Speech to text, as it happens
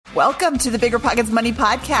Welcome to the Bigger Pockets Money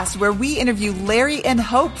Podcast, where we interview Larry and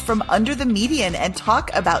Hope from Under the Median and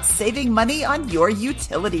talk about saving money on your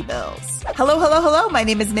utility bills. Hello. My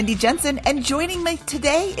name is Mindy Jensen, and joining me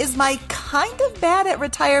today is my kind of bad at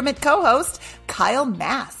retirement co-host, Kyle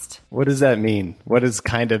Mast. What does that mean? What does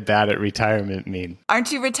kind of bad at retirement mean?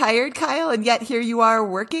 Aren't you retired, Kyle? And yet here you are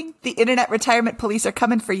working? The internet retirement police are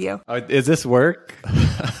coming for you. Is this work?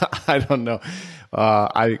 I don't know.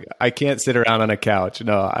 I can't sit around on a couch.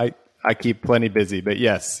 No, I keep plenty busy. But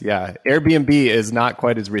yes, yeah. Airbnb is not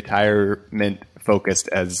quite as retirement focused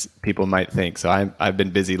as people might think. So I've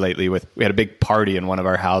been busy lately we had a big party in one of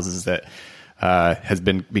our houses that has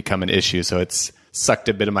become an issue. So it's sucked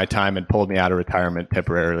a bit of my time and pulled me out of retirement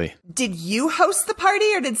temporarily. Did you host the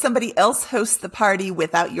party or did somebody else host the party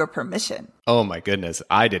without your permission? Oh my goodness.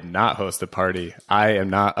 I did not host the party. I am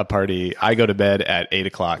not a party. I go to bed at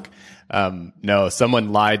 8:00. No,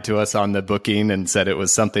 someone lied to us on the booking and said it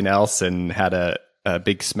was something else and had a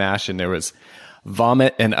big smash, and there was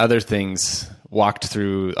vomit and other things walked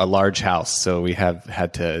through a large house. So we have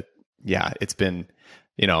had to, it's been,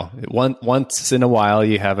 once in a while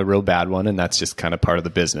you have a real bad one, and that's just kind of part of the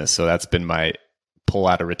business. So that's been my pull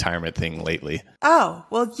out of retirement thing lately. Oh,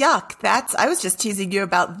 well, yuck. I was just teasing you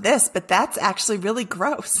about this, but that's actually really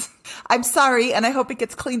gross. I'm sorry, and I hope it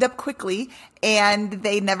gets cleaned up quickly and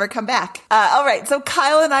they never come back. All right, so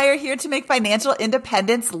Kyle and I are here to make financial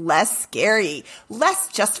independence less scary, less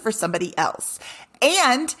just for somebody else.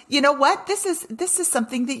 And you know what? This is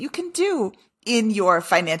something that you can do in your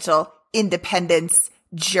financial independence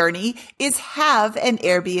journey, is have an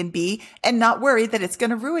Airbnb and not worry that it's going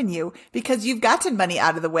to ruin you because you've gotten money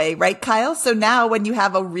out of the way, right, Kyle? So now when you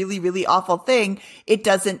have a really, really awful thing, it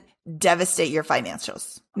doesn't devastate your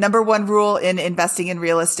financials. Number one rule in investing in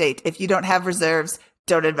real estate: if you don't have reserves,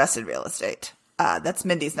 don't invest in real estate. That's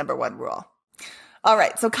Mindy's number one rule. All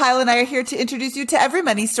right. So Kyle and I are here to introduce you to every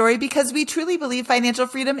money story because we truly believe financial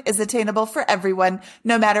freedom is attainable for everyone,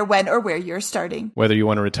 no matter when or where you're starting. Whether you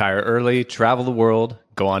want to retire early, travel the world,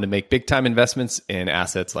 go on to make big time investments in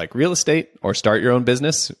assets like real estate, or start your own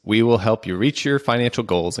business, we will help you reach your financial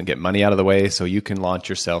goals and get money out of the way so you can launch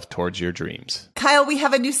yourself towards your dreams. Kyle, we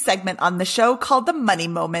have a new segment on the show called The Money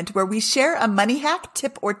Moment, where we share a money hack,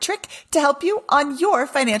 tip, or trick to help you on your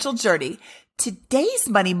financial journey. Today's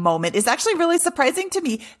money moment is actually really surprising to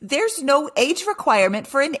me. There's no age requirement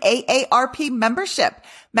for an AARP membership.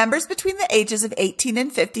 Members between the ages of 18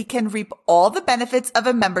 and 50 can reap all the benefits of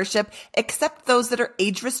a membership except those that are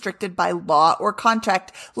age restricted by law or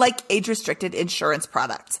contract, like age restricted insurance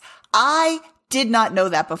products. I did not know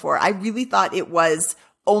that before. I really thought it was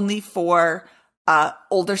only for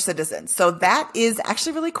older citizens. So that is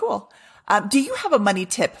actually really cool. Do you have a money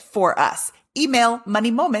tip for us? Email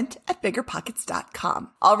moneymoment@biggerpockets.com.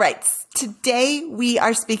 All right. Today we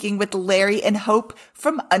are speaking with Larry and Hope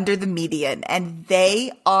from Under the Median, and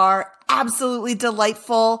they are absolutely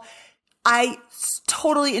delightful. I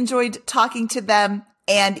totally enjoyed talking to them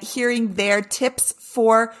and hearing their tips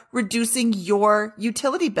for reducing your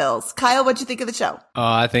utility bills. Kyle, what'd you think of the show? Oh,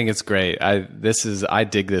 I think it's great. I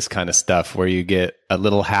dig this kind of stuff where you get a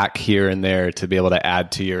little hack here and there to be able to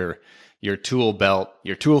add to your tool belt,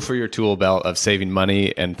 your tool for your tool belt of saving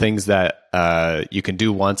money, and things that you can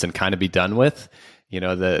do once and kind of be done with.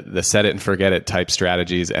 The set it and forget it type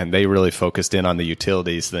strategies. And they really focused in on the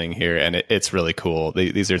utilities thing here. And it's really cool.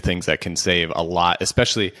 These are things that can save a lot,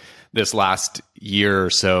 especially this last year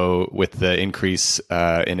or so with the increase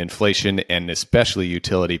in inflation and especially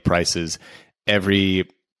utility prices. Every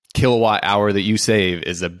kilowatt hour that you save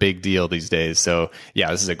is a big deal these days. So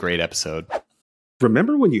yeah, this is a great episode.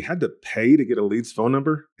 Remember when you had to pay to get a lead's phone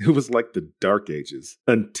number? It was like the dark ages,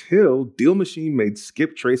 until Deal Machine made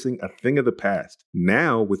skip tracing a thing of the past.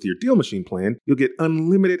 Now, with your Deal Machine plan, you'll get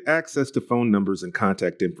unlimited access to phone numbers and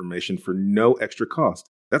contact information for no extra cost.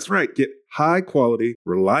 That's right, get high-quality,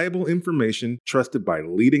 reliable information trusted by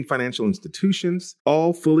leading financial institutions,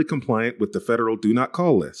 all fully compliant with the federal Do Not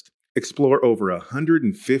Call list. Explore over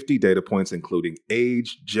 150 data points, including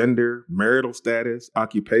age, gender, marital status,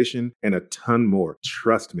 occupation, and a ton more.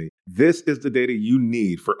 Trust me, this is the data you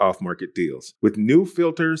need for off-market deals. With new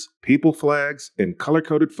filters, people flags, and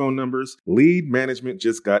color-coded phone numbers, lead management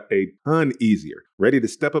just got a ton easier. Ready to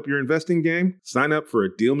step up your investing game? Sign up for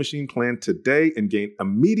a Deal Machine plan today and gain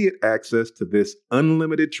immediate access to this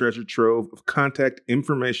unlimited treasure trove of contact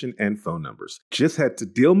information and phone numbers. Just head to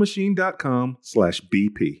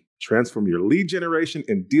DealMachine.com/BP. Transform your lead generation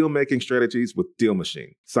and deal-making strategies with Deal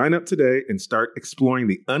Machine. Sign up today and start exploring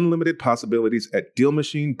the unlimited possibilities at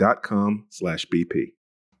DealMachine.com/BP.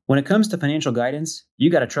 When it comes to financial guidance,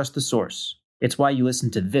 you got to trust the source. It's why you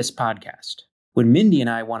listen to this podcast. When Mindy and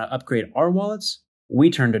I want to upgrade our wallets, we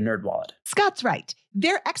turn to NerdWallet. Scott's right.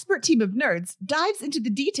 Their expert team of nerds dives into the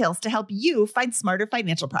details to help you find smarter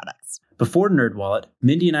financial products. Before NerdWallet,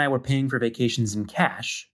 Mindy and I were paying for vacations in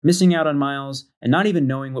cash, missing out on miles, and not even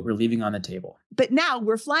knowing what we're leaving on the table. But now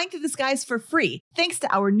we're flying through the skies for free, thanks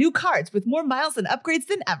to our new cards with more miles and upgrades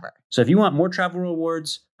than ever. So if you want more travel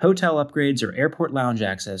rewards, hotel upgrades, or airport lounge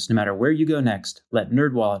access, no matter where you go next, let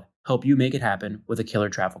NerdWallet help you make it happen with a killer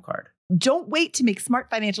travel card. Don't wait to make smart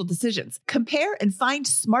financial decisions. Compare and find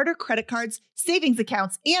smarter credit cards, savings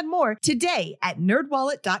accounts, and more today at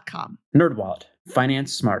nerdwallet.com. NerdWallet.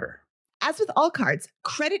 Finance smarter. As with all cards,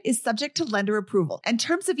 credit is subject to lender approval, and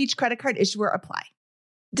terms of each credit card issuer apply.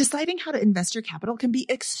 Deciding how to invest your capital can be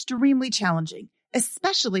extremely challenging,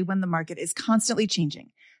 especially when the market is constantly changing.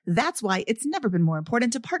 That's why it's never been more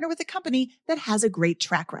important to partner with a company that has a great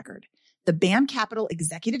track record. The BAM Capital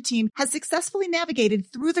executive team has successfully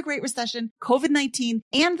navigated through the Great Recession, COVID-19,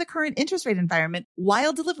 and the current interest rate environment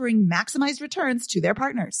while delivering maximized returns to their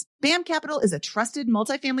partners. BAM Capital is a trusted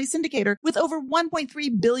multifamily syndicator with over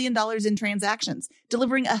 $1.3 billion in transactions,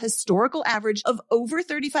 delivering a historical average of over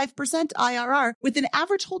 35% IRR with an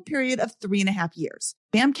average hold period of 3.5 years.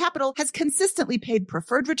 BAM Capital has consistently paid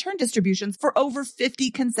preferred return distributions for over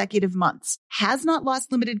 50 consecutive months, has not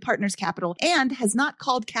lost limited partners capital, and has not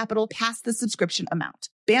called capital past the subscription amount.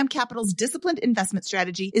 BAM Capital's disciplined investment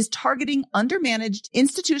strategy is targeting undermanaged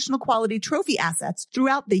institutional quality trophy assets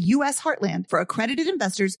throughout the U.S. heartland for accredited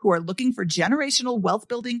investors who are looking for generational wealth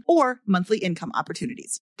building or monthly income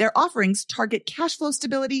opportunities. Their offerings target cash flow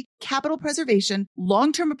stability, capital preservation,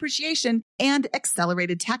 long-term appreciation, and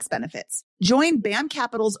accelerated tax benefits. Join BAM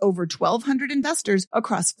Capital's over 1,200 investors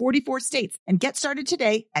across 44 states and get started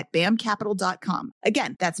today at bamcapital.com.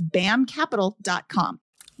 Again, that's bamcapital.com.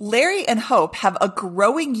 Larry and Hope have a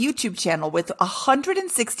growing YouTube channel with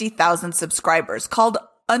 160,000 subscribers called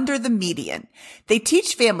Under the Median. They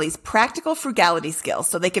teach families practical frugality skills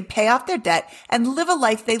so they can pay off their debt and live a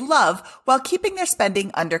life they love while keeping their spending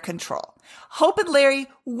under control. Hope and Larry,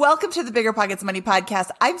 welcome to the Bigger Pockets Money Podcast.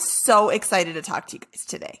 I'm so excited to talk to you guys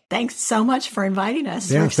today. Thanks so much for inviting us.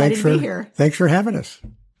 Yeah, We're excited to be here. Thanks for having us.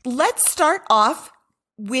 Let's start off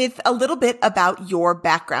with a little bit about your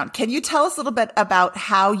background. Can you tell us a little bit about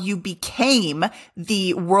how you became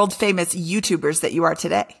the world famous YouTubers that you are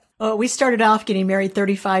today? Well, we started off getting married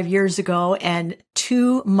 35 years ago, and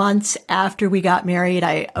 2 months after we got married,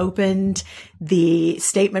 I opened the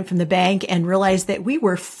statement from the bank and realized that we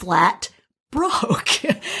were flat broke.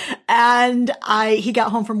 And he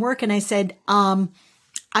got home from work and I said,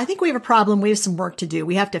 I think we have a problem. We have some work to do.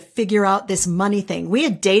 We have to figure out this money thing. We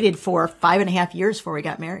had dated for 5.5 years before we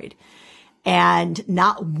got married. And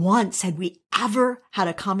not once had we ever had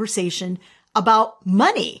a conversation about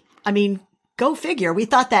money. I mean, go figure. We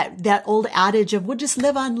thought that old adage of we'll just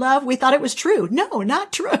live on love, we thought it was true. No,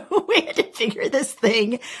 not true. We had to figure this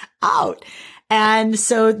thing out. And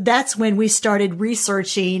so that's when we started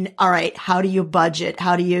researching, all right, how do you budget?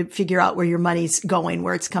 How do you figure out where your money's going,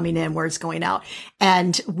 where it's coming in, where it's going out?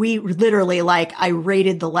 And we literally, I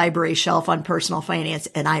raided the library shelf on personal finance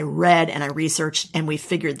and I read and I researched and we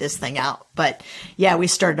figured this thing out. But yeah, we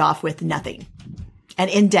started off with nothing and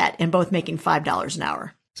in debt and both making $5 an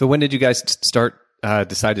hour. So when did you guys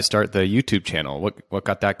decide to start the YouTube channel? What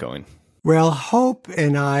got that going? Well, Hope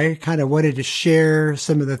and I kind of wanted to share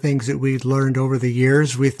some of the things that we'd learned over the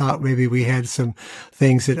years. We thought maybe we had some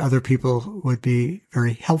things that other people would be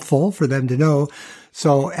very helpful for them to know.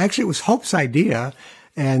 So actually it was Hope's idea.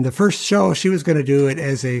 And the first show, she was going to do it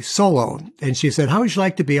as a solo. And she said, how would you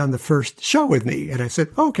like to be on the first show with me? And I said,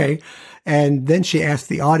 okay. And then she asked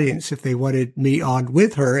the audience if they wanted me on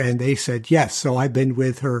with her. And they said yes. So I've been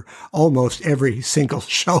with her almost every single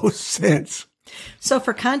show since. So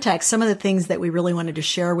for context, some of the things that we really wanted to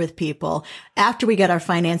share with people after we got our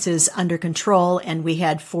finances under control and we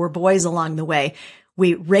had 4 boys along the way,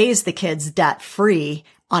 we raised the kids debt free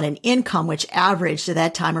on an income which averaged at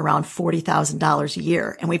that time around $40,000 a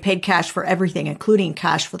year. And we paid cash for everything, including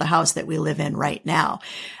cash for the house that we live in right now.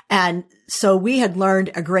 And so we had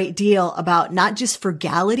learned a great deal about not just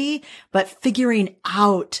frugality, but figuring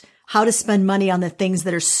out how to spend money on the things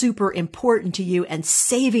that are super important to you and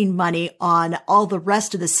saving money on all the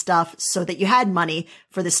rest of the stuff so that you had money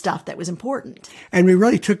for the stuff that was important. And we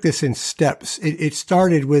really took this in steps. It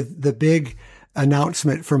started with the big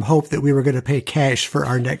announcement from Hope that we were going to pay cash for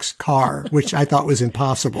our next car, which I thought was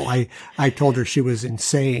impossible. I told her she was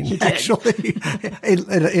insane, actually,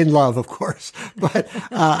 in love, of course. But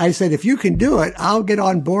I said, if you can do it, I'll get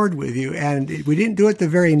on board with you. And we didn't do it the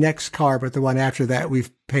very next car, but the one after that,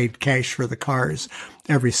 we've paid cash for the cars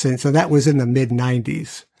ever since. So that was in the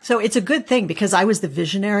mid-90s. So it's a good thing because I was the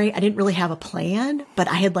visionary. I didn't really have a plan, but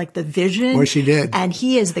I had like the vision. Well, she did. And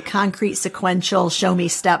he is the concrete sequential, show me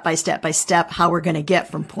step by step by step how we're going to get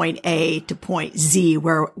from point A to point Z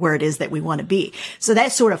where it is that we want to be. So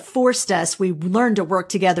that sort of forced us. We learned to work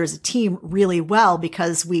together as a team really well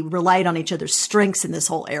because we relied on each other's strengths in this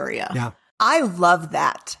whole area. Yeah. I love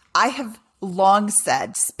that. I have long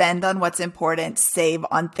said, spend on what's important, save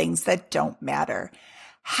on things that don't matter.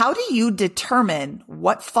 How do you determine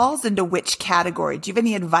what falls into which category? Do you have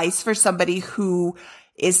any advice for somebody who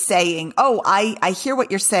is saying, oh, I hear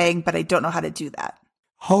what you're saying, but I don't know how to do that?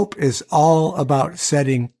 Hope is all about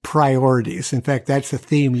setting priorities. In fact, that's a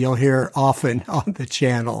theme you'll hear often on the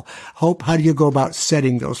channel. Hope, how do you go about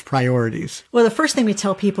setting those priorities? Well, the first thing we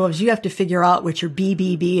tell people is you have to figure out what your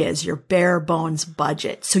BBB is, your bare bones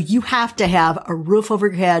budget. So you have to have a roof over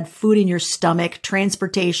your head, food in your stomach,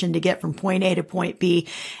 transportation to get from point A to point B.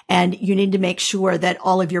 And you need to make sure that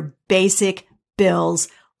all of your basic bills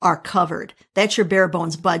are covered. That's your bare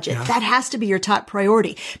bones budget. Yeah. That has to be your top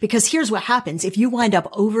priority because here's what happens. If you wind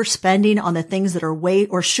up overspending on the things that are way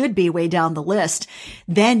or should be way down the list,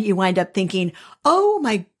 then you wind up thinking, oh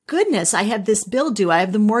my goodness, I have this bill due. I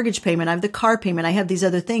have the mortgage payment. I have the car payment. I have these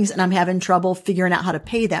other things and I'm having trouble figuring out how to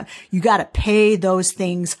pay them. You got to pay those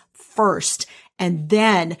things first and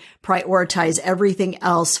then prioritize everything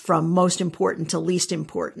else from most important to least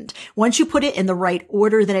important. Once you put it in the right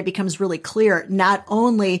order, then it becomes really clear not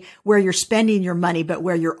only where you're spending your money, but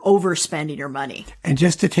where you're overspending your money. And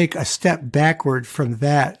just to take a step backward from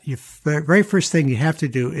that, the very first thing you have to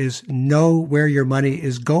do is know where your money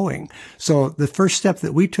is going. So the first step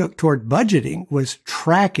that we took toward budgeting was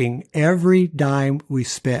tracking every dime we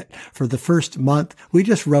spent. For the first month, we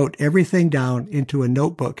just wrote everything down into a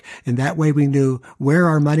notebook. And that way we knew where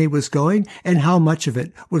our money was going and how much of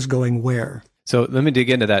it was going where. So let me dig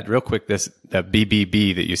into that real quick. That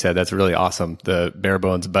BBB that you said, that's really awesome. The bare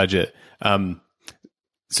bones budget.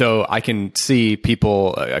 So I can see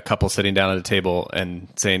people, a couple sitting down at a table and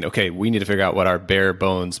saying, okay, we need to figure out what our bare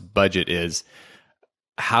bones budget is.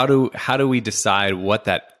 How do we decide what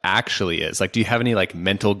that actually is? Like, do you have any like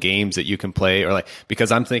mental games that you can play or like,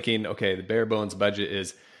 because I'm thinking, okay, the bare bones budget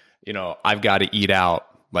is, I've got to eat out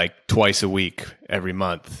like twice a week every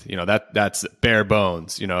month, that's bare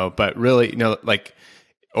bones, but really, like,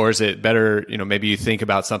 or is it better, maybe you think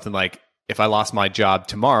about something like, if I lost my job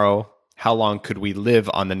tomorrow, how long could we live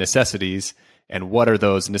on the necessities? And what are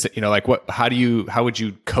those, how would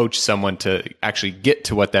you coach someone to actually get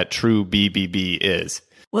to what that true BBB is?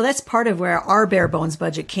 Well, that's part of where our bare bones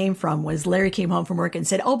budget came from was Larry came home from work and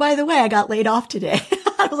said, oh, by the way, I got laid off today.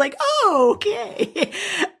 I was like, oh, okay.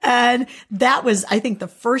 And that was, I think, the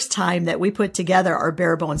first time that we put together our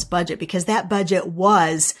bare bones budget because that budget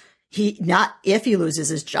was not if he loses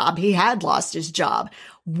his job, he had lost his job.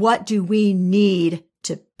 What do we need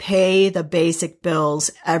to pay the basic bills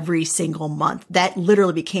every single month? That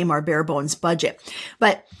literally became our bare bones budget.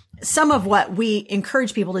 But some of what we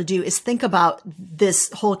encourage people to do is think about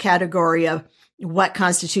this whole category of what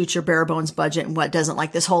constitutes your bare bones budget and what doesn't,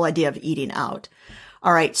 like this whole idea of eating out.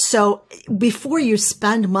 All right. So before you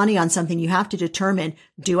spend money on something, you have to determine,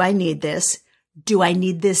 do I need this? Do I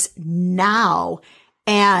need this now?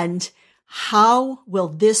 And how will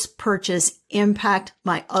this purchase impact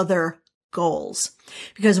my other goals?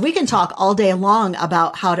 Because we can talk all day long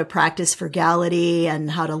about how to practice frugality and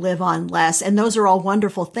how to live on less. And those are all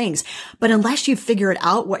wonderful things. But unless you figure it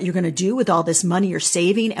out what you're going to do with all this money you're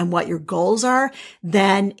saving and what your goals are,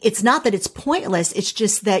 then it's not that it's pointless. It's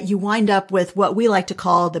just that you wind up with what we like to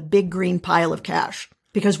call the big green pile of cash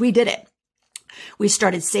because we did it. We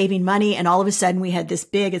started saving money and all of a sudden we had this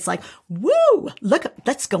big, it's like, woo, look,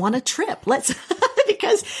 let's go on a trip.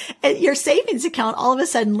 Because your savings account all of a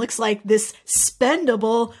sudden looks like this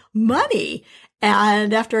spendable money.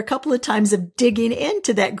 And after a couple of times of digging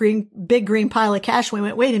into that big green pile of cash, we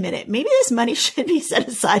went, wait a minute, maybe this money should be set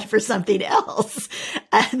aside for something else.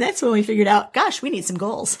 And that's when we figured out, gosh, we need some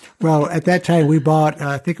goals. Well, at that time we bought,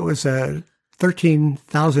 I think it was a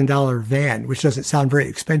 $13,000 van, which doesn't sound very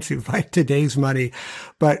expensive by today's money,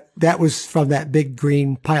 but that was from that big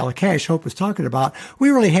green pile of cash Hope was talking about.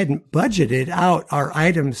 We really hadn't budgeted out our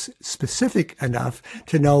items specific enough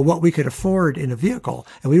to know what we could afford in a vehicle.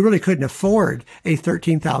 And we really couldn't afford a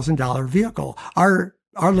 $13,000 vehicle. Our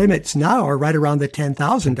limits now are right around the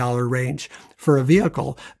 $10,000 range for a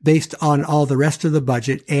vehicle based on all the rest of the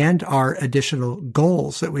budget and our additional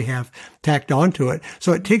goals that we have tacked onto it.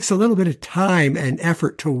 So it takes a little bit of time and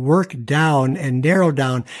effort to work down and narrow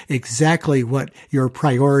down exactly what your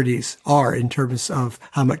priorities are in terms of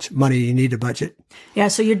how much money you need to budget. Yeah.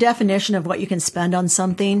 So your definition of what you can spend on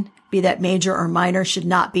something be that major or minor, should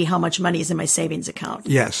not be how much money is in my savings account.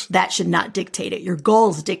 Yes. That should not dictate it. Your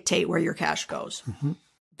goals dictate where your cash goes. Mm-hmm.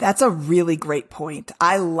 That's a really great point.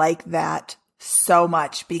 I like that so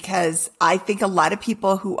much because I think a lot of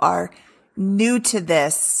people who are new to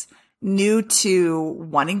this, new to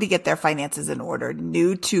wanting to get their finances in order,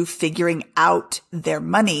 new to figuring out their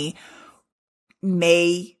money,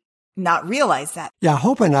 may not realize that. Yeah,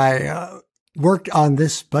 Hope and I worked on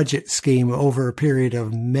this budget scheme over a period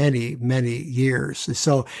of many, many years.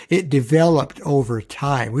 So it developed over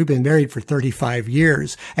time. We've been married for 35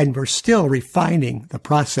 years and we're still refining the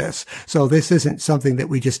process. So this isn't something that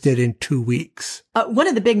we just did in 2 weeks. One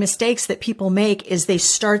of the big mistakes that people make is they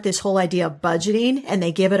start this whole idea of budgeting and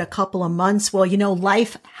they give it a couple of months. Well,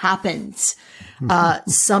 life happens.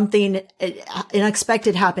 Something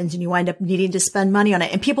unexpected happens and you wind up needing to spend money on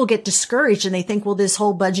it. And people get discouraged and they think, well, this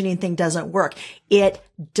whole budgeting thing doesn't work. It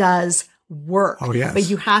does work. Oh, yes. But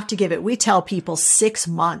you have to give it, we tell people 6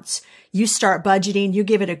 months. You start budgeting, you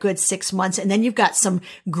give it a good 6 months, and then you've got some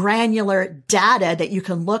granular data that you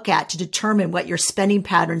can look at to determine what your spending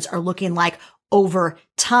patterns are looking like over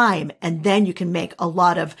time. And then you can make a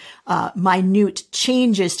lot of minute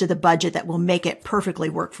changes to the budget that will make it perfectly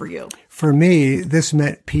work for you. For me, this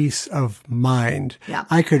meant peace of mind. Yeah.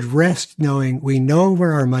 I could rest knowing we know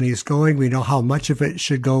where our money is going. We know how much of it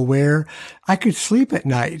should go where. I could sleep at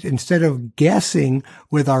night instead of guessing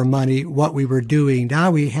with our money what we were doing.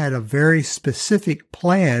 Now we had a very specific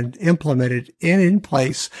plan implemented in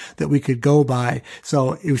place that we could go by.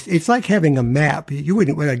 So it's like having a map. You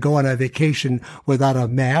wouldn't want to go on a vacation without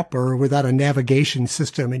a map or without a navigation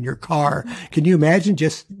system in your car. Can you imagine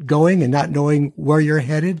just going and not knowing where you're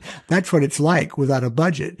headed? That's what it's like without a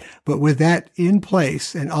budget. But with that in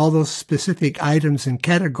place and all those specific items and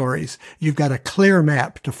categories, you've got a clear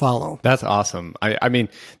map to follow. That's awesome. I mean,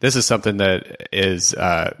 this is something that is,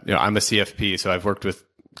 I'm a CFP, so I've worked with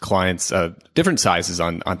clients different sizes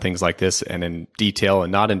on things like this and in detail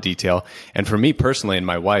and not in detail. And for me personally and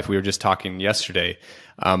my wife, we were just talking yesterday,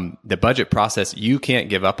 the budget process, you can't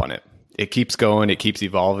give up on it. It keeps going, it keeps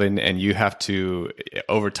evolving, and you have to,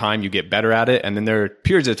 over time, you get better at it. And then there are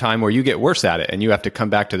periods of time where you get worse at it and you have to come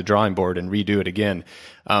back to the drawing board and redo it again.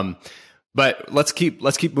 But let's keep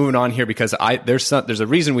moving on here because there's a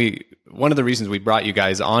reason one of the reasons we brought you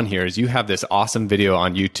guys on here is you have this awesome video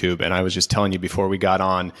on YouTube. And I was just telling you before we got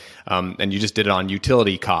on, and you just did it on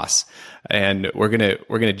utility costs. And we're going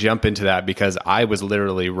to jump into that because I was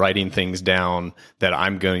literally writing things down that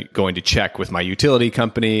I'm going to check with my utility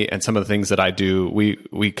company and some of the things that I do.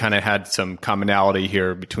 We kind of had some commonality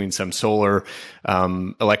here between some solar,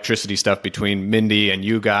 electricity stuff between Mindy and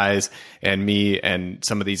you guys and me and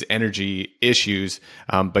some of these energy issues.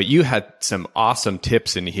 But you had some awesome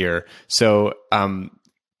tips in here. So,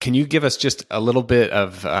 can you give us just a little bit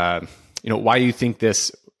of, why you think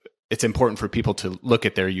it's important for people to look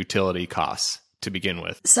at their utility costs to begin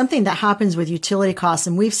with? Something that happens with utility costs,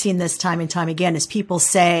 and we've seen this time and time again, is people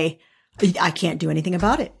say, I can't do anything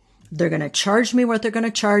about it. They're going to charge me what they're going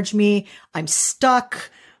to charge me. I'm stuck.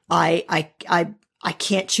 I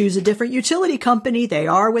can't choose a different utility company. They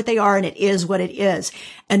are what they are and it is what it is.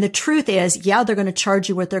 And the truth is, yeah, they're going to charge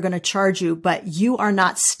you what they're going to charge you, but you are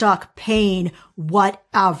not stuck paying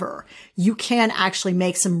whatever. You can actually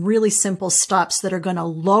make some really simple steps that are going to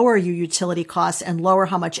lower your utility costs and lower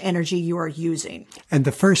how much energy you are using. And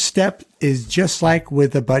the first step is just like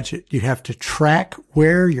with the budget. You have to track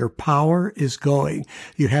where your power is going.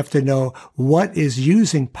 You have to know what is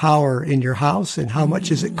using power in your house and how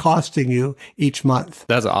much is it costing you each month.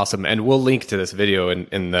 That's awesome. And we'll link to this video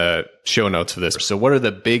in the show notes for this. So what are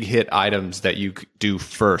the big hit items that you do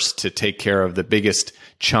first to take care of the biggest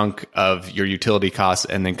chunk of your utility costs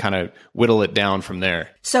and then kind of whittle it down from there?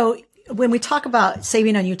 So when we talk about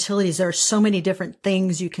saving on utilities, there are so many different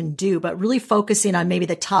things you can do, but really focusing on maybe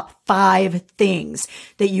the top 5 things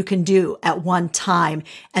that you can do at one time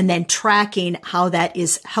and then tracking how that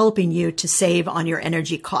is helping you to save on your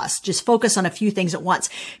energy costs. Just focus on a few things at once.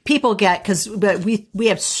 People because we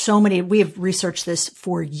have researched this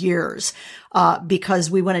for years,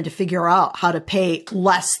 because we wanted to figure out how to pay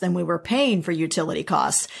less than we were paying for utility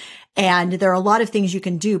costs. And there are a lot of things you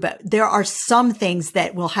can do, but there are some things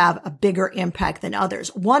that will have a bigger impact than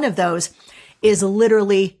others. One of those is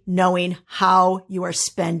literally knowing how you are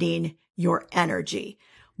spending your energy.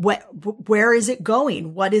 Where is it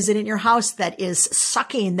going? What is it in your house that is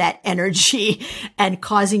sucking that energy and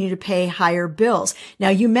causing you to pay higher bills? Now,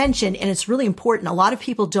 you mentioned, and it's really important, a lot of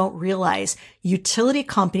people don't realize utility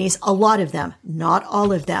companies, a lot of them, not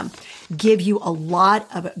all of them, give you a lot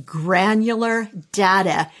of granular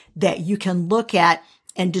data that you can look at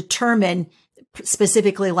and determine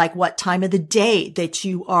specifically like what time of the day that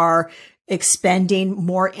you are expending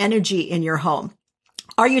more energy in your home.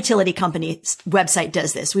 Our utility company's website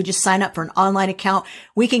does this. We just sign up for an online account.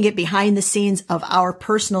 We can get behind the scenes of our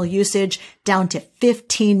personal usage down to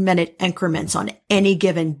 15-minute increments on any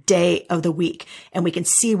given day of the week. And we can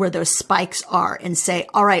see where those spikes are and say,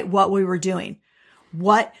 all right, what we were doing,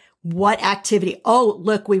 what activity? Oh,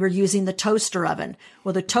 look, we were using the toaster oven.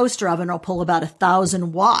 Well, the toaster oven will pull about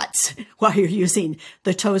 1,000 watts while you're using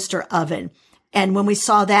the toaster oven. And when we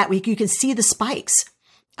saw that, you can see the spikes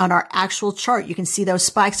on our actual chart. You can see those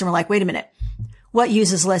spikes and we're like, wait a minute, what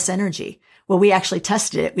uses less energy? Well, we actually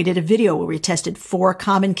tested it. We did a video where we tested 4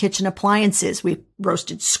 common kitchen appliances. We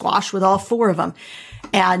roasted squash with all 4 of them,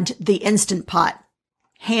 and the Instant Pot,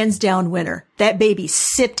 hands down winner. That baby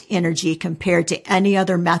sipped energy compared to any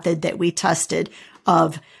other method that we tested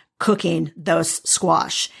of cooking those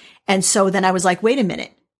squash. And so then I was like, wait a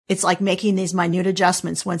minute. It's like making these minute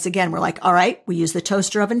adjustments. Once again, we're like, all right, we use the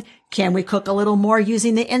toaster oven. Can we cook a little more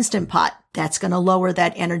using the Instant Pot? That's going to lower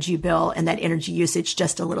that energy bill and that energy usage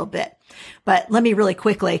just a little bit. But let me really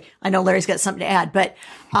quickly, I know Larry's got something to add, but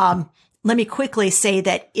let me quickly say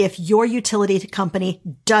that if your utility company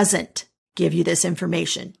doesn't give you this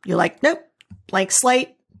information, you're like, nope, blank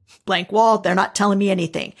slate, blank wall. They're not telling me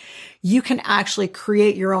anything. You can actually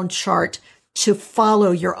create your own chart to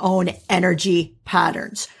follow your own energy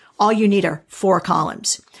patterns. All you need are 4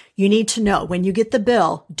 columns. You need to know when you get the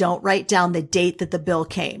bill, don't write down the date that the bill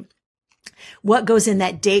came. What goes in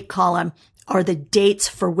that date column are the dates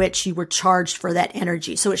for which you were charged for that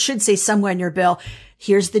energy. So it should say somewhere in your bill,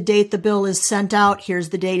 here's the date the bill is sent out. Here's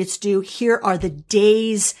the date it's due. Here are the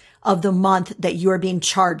days of the month that you are being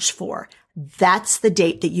charged for. That's the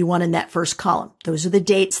date that you want in that first column. Those are the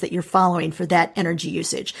dates that you're following for that energy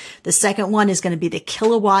usage. The second one is going to be the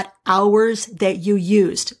kilowatt hours that you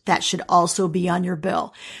used. That should also be on your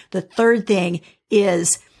bill. The third thing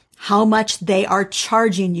is how much they are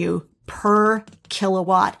charging you per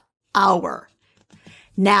kilowatt hour.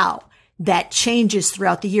 Now, that changes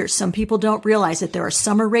throughout the year. Some people don't realize that there are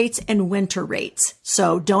summer rates and winter rates.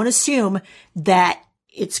 So don't assume that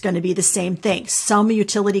it's going to be the same thing. Some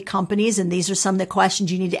utility companies, and these are some of the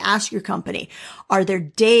questions you need to ask your company, are there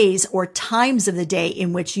days or times of the day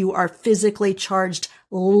in which you are physically charged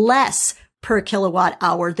less per kilowatt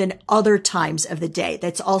hour than other times of the day?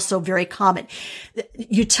 That's also very common.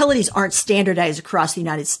 Utilities aren't standardized across the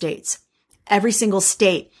United States. Every single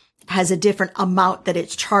state has a different amount that it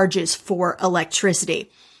charges for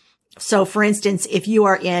electricity. So for instance, if you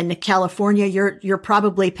are in California, you're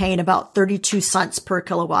probably paying about 32 cents per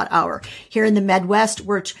kilowatt hour. Here in the Midwest,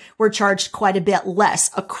 we're charged quite a bit less.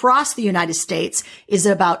 Across the United States is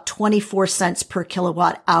about 24 cents per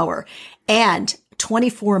kilowatt hour. And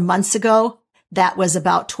 24 months ago, that was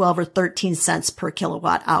about 12 or 13 cents per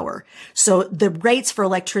kilowatt hour. So the rates for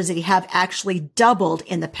electricity have actually doubled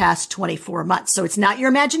in the past 24 months. So it's not your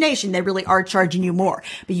imagination. They really are charging you more,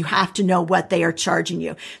 but you have to know what they are charging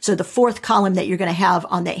you. So the fourth column that you're going to have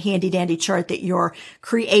on that handy dandy chart that you're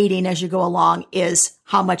creating as you go along is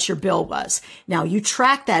how much your bill was. Now you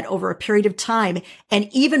track that over a period of time. And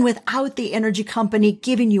even without the energy company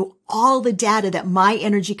giving you all the data that my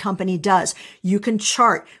energy company does, you can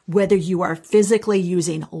chart whether you are physically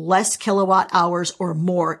using less kilowatt hours or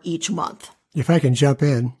more each month. If I can jump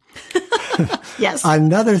in. Yes.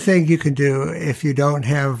 Another thing you can do if you don't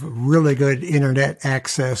have really good internet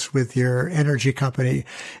access with your energy company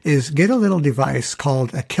is get a little device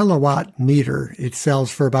called a kilowatt meter. It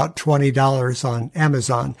sells for about $20 on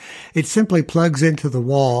Amazon. It simply plugs into the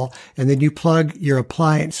wall, and then you plug your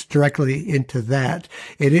appliance directly into that,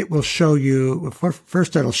 and it will show you,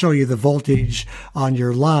 first it'll show you the voltage on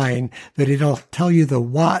your line, but it'll tell you the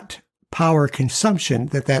watt power consumption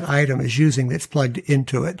that item is using that's plugged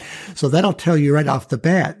into it. So that'll tell you right off the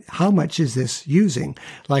bat, how much is this using?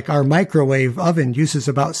 Like our microwave oven uses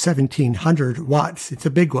about 1,700 watts. It's a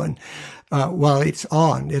big one. While it's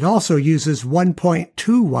on. It also uses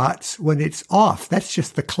 1.2 watts when it's off. That's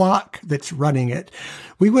just the clock that's running it.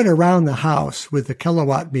 We went around the house with the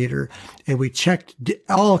kilowatt meter and we checked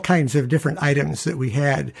all kinds of different items that we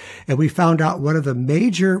had. And we found out one of the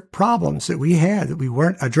major problems that we had that we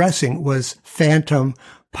weren't addressing was phantom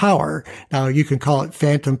power. Now you can call it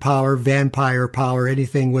phantom power, vampire power,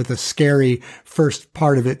 anything with a scary first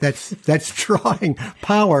part of it. That's drawing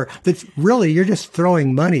power. That's really, you're just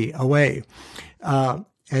throwing money away.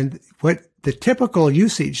 And what the typical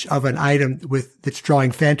usage of an item that's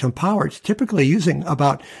drawing phantom power, it's typically using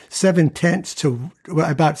about 7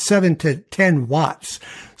 to 10 watts.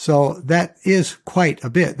 So that is quite a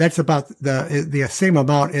bit. That's about the same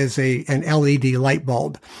amount as an LED light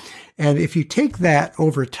bulb. And if you take that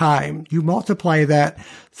over time, you multiply that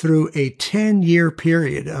through a 10-year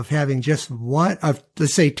period of having just one of,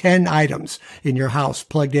 let's say, 10 items in your house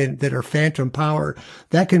plugged in that are phantom power,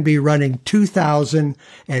 that can be running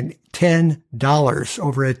 $2,010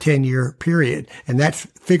 over a 10-year period. And that's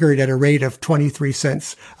figured at a rate of 23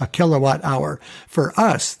 cents a kilowatt hour. For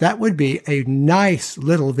us, that would be a nice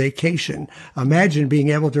little vacation. Imagine being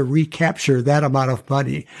able to recapture that amount of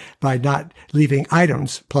money by not leaving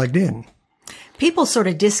items plugged in. People sort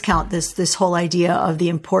of discount this whole idea of the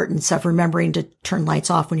importance of remembering to turn lights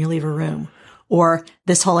off when you leave a room, or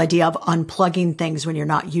this whole idea of unplugging things when you're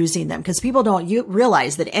not using them. Because people don't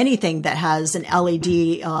realize that anything that has an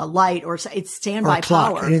LED light or it's standby or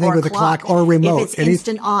clock, power, anything or with a clock or remote, if it's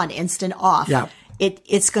instant on, instant off, yeah.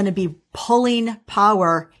 It's going to be pulling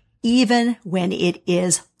power even when it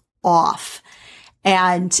is off.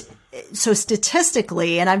 And so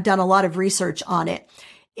statistically, and I've done a lot of research on it,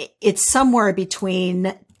 it's somewhere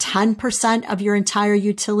between 10% of your entire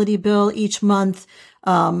utility bill each month,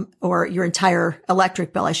 or your entire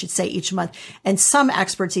electric bill, I should say, each month. And some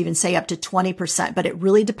experts even say up to 20%, but it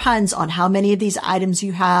really depends on how many of these items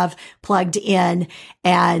you have plugged in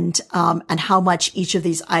and how much each of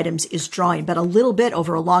these items is drawing. But a little bit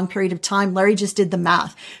over a long period of time. Larry just did the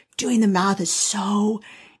math. Doing the math is so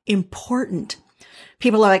important.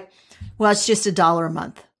 People are like, well, it's just $1 a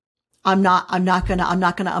month. I'm not going to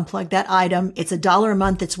unplug that item. It's $1 a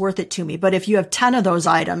month. It's worth it to me. But if you have 10 of those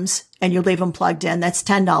items and you leave them plugged in, that's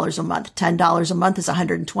 $10 a month. $10 a month is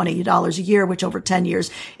 $120 a year, which over 10 years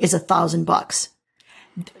is $1,000.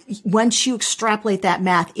 Once you extrapolate that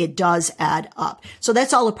math, it does add up. So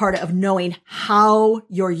that's all a part of knowing how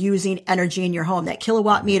you're using energy in your home. That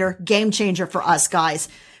kilowatt meter, game changer for us guys.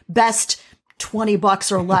 Best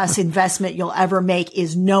 $20 or less investment you'll ever make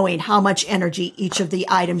is knowing how much energy each of the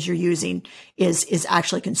items you're using is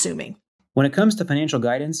actually consuming. When it comes to financial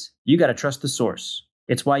guidance, you got to trust the source.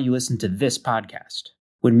 It's why you listen to this podcast.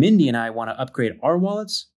 When Mindy and I want to upgrade our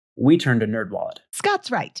wallets, we turn to NerdWallet.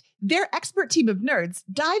 Scott's right. Their expert team of nerds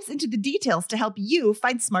dives into the details to help you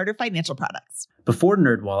find smarter financial products. Before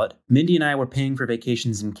NerdWallet, Mindy and I were paying for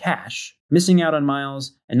vacations in cash, missing out on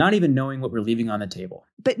miles, and not even knowing what we're leaving on the table.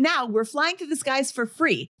 But now we're flying through the skies for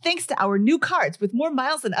free, thanks to our new cards with more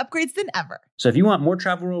miles and upgrades than ever. So if you want more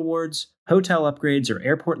travel rewards, hotel upgrades, or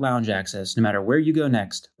airport lounge access, no matter where you go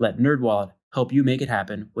next, let NerdWallet help you make it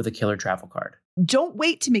happen with a killer travel card. Don't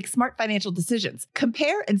wait to make smart financial decisions.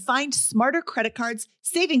 Compare and find smarter credit cards,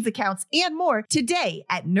 savings accounts, and more today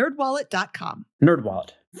at nerdwallet.com. NerdWallet.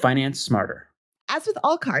 Finance smarter. As with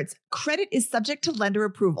all cards, credit is subject to lender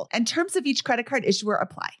approval, and terms of each credit card issuer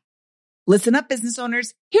apply. Listen up, business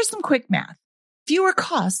owners. Here's some quick math. Fewer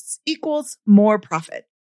costs equals more profit.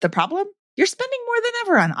 The problem? You're spending more than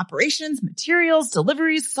ever on operations, materials,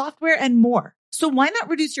 deliveries, software, and more. So why not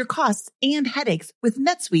reduce your costs and headaches with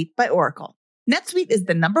NetSuite by Oracle? NetSuite is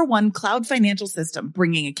the #1 cloud financial system,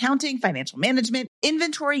 bringing accounting, financial management,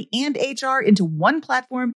 inventory, and HR into one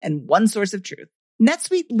platform and one source of truth.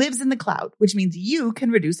 NetSuite lives in the cloud, which means you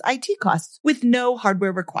can reduce IT costs with no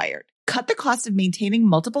hardware required. Cut the cost of maintaining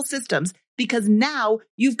multiple systems because now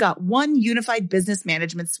you've got one unified business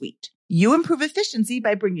management suite. You improve efficiency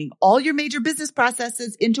by bringing all your major business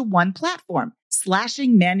processes into one platform,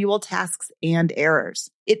 slashing manual tasks and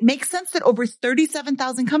errors. It makes sense that over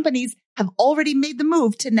 37,000 companies have already made the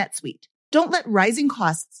move to NetSuite. Don't let rising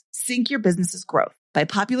costs sink your business's growth. By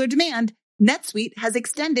popular demand, NetSuite has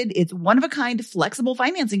extended its one-of-a-kind flexible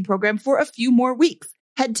financing program for a few more weeks.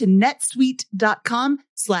 Head to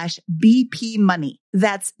netsuite.com/BPmoney.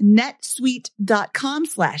 That's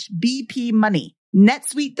netsuite.com/BPmoney.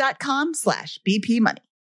 netsuite.com/BPmoney.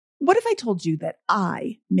 What if I told you that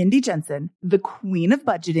I, Mindy Jensen, the queen of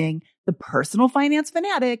budgeting, the personal finance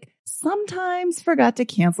fanatic, sometimes forgot to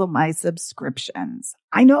cancel my subscriptions?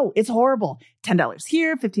 I know, it's horrible. $10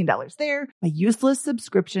 here, $15 there. My useless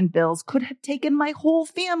subscription bills could have taken my whole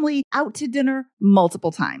family out to dinner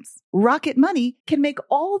multiple times. Rocket Money can make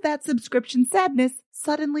all that subscription sadness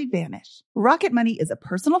suddenly vanish. Rocket Money is a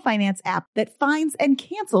personal finance app that finds and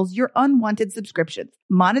cancels your unwanted subscriptions,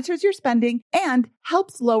 monitors your spending, and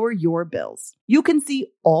helps lower your bills. You can see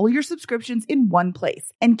all your subscriptions in one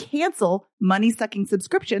place and cancel money-sucking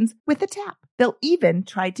subscriptions with a tap. They'll even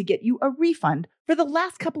try to get you a refund for the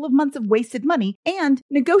last couple of months of wasted money and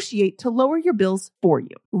negotiate to lower your bills for you.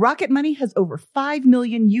 Rocket Money has over 5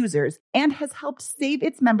 million users and has helped save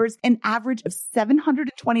its members an average of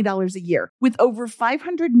 $720 a year, with over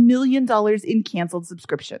 $500 million in canceled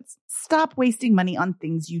subscriptions. Stop wasting money on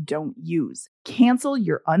things you don't use. Cancel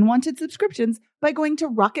your unwanted subscriptions by going to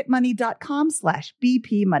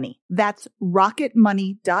rocketmoney.com/bpmoney. That's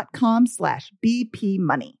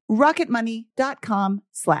rocketmoney.com/bpmoney.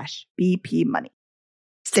 rocketmoney.com/bpmoney.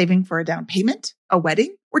 Saving for a down payment, a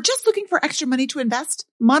wedding, or just looking for extra money to invest?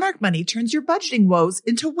 Monarch Money turns your budgeting woes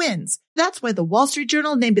into wins. That's why the Wall Street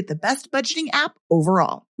Journal named it the best budgeting app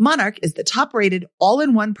overall. Monarch is the top-rated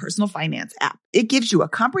all-in-one personal finance app. It gives you a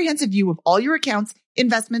comprehensive view of all your accounts,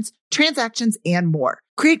 investments, transactions, and more.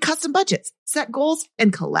 Create custom budgets, set goals,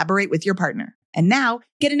 and collaborate with your partner. And now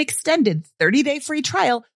get an extended 30-day free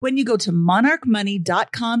trial when you go to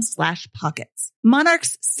monarchmoney.com/pockets.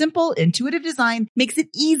 Monarch's simple, intuitive design makes it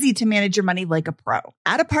easy to manage your money like a pro.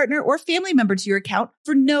 Add a partner or family member to your account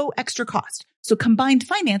for no extra cost, so combined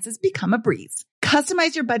finances become a breeze.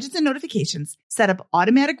 Customize your budgets and notifications, set up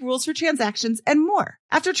automatic rules for transactions, and more.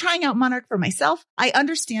 After trying out Monarch for myself, I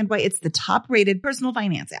understand why it's the top-rated personal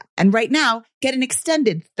finance app. And right now, get an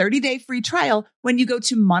extended 30-day free trial when you go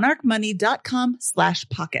to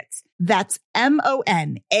monarchmoney.com/pockets. That's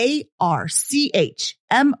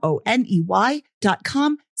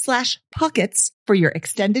monarchmoney.com/pockets for your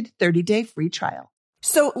extended 30-day free trial.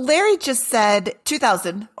 So Larry just said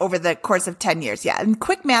 2,000 over the course of 10 years. Yeah. And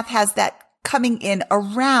quick math has that coming in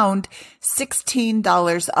around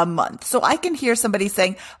 $16 a month. So I can hear somebody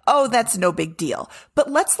saying, oh, that's no big deal. But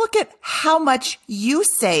let's look at how much you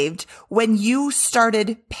saved when you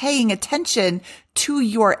started paying attention to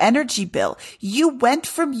your energy bill. You went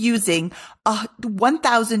from using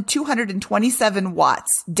 1,227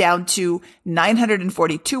 watts down to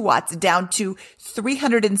 942 watts, down to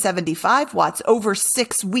 375 watts over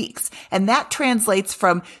 6 weeks. And that translates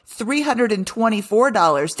from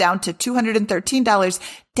 $324 down to $213,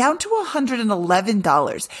 down to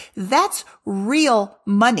 $111. That's real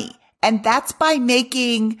money. And that's by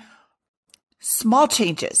making small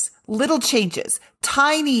changes, little changes,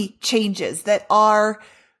 tiny changes that are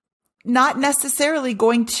not necessarily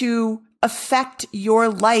going to affect your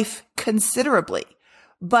life considerably.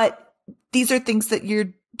 But these are things that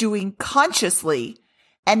you're doing consciously.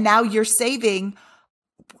 And now you're saving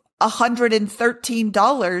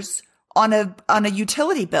 $113 on a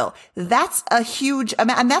utility bill. That's a huge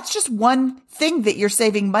amount. And that's just one thing that you're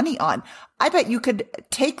saving money on. I bet you could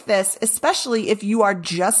take this, especially if you are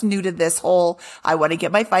just new to this whole, I want to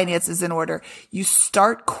get my finances in order. You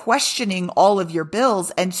start questioning all of your bills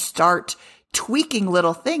and start tweaking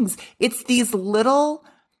little things. It's these little,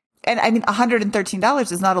 and I mean,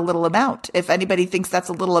 $113 is not a little amount. If anybody thinks that's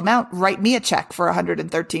a little amount, write me a check for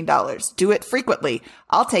 $113. Do it frequently.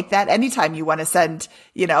 I'll take that anytime you want to send,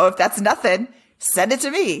 if that's nothing, send it to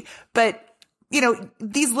me. But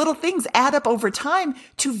these little things add up over time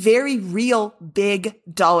to very real big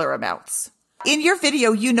dollar amounts. In your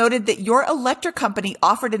video, you noted that your electric company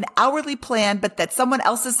offered an hourly plan, but that someone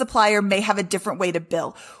else's supplier may have a different way to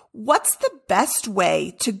bill. What's the best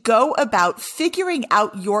way to go about figuring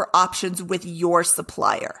out your options with your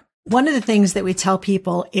supplier? One of the things that we tell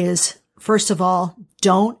people is, first of all,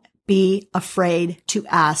 don't be afraid to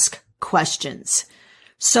ask questions.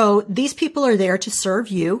 So these people are there to serve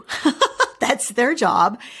you. That's their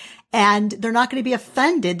job. And they're not going to be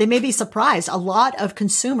offended. They may be surprised. A lot of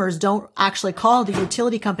consumers don't actually call the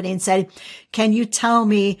utility company and say, can you tell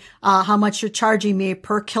me how much you're charging me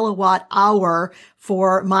per kilowatt hour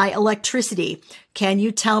for my electricity? Can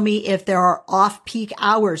you tell me if there are off-peak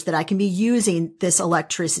hours that I can be using this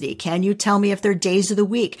electricity? Can you tell me if there are days of the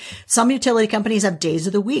week? Some utility companies have days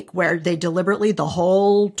of the week where they deliberately, the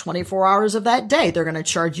whole 24 hours of that day, they're going to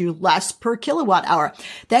charge you less per kilowatt hour.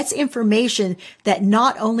 That's information that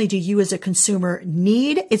not only do you as a consumer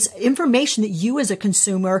need, it's information that you as a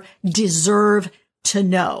consumer deserve to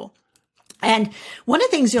know. And one of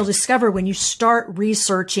the things you'll discover when you start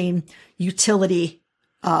researching utility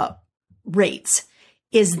rates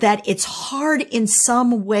is that it's hard in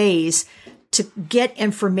some ways to get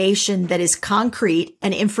information that is concrete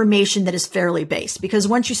and information that is fairly based. Because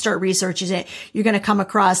once you start researching it, you're going to come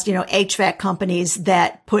across, HVAC companies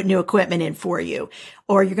that put new equipment in for you.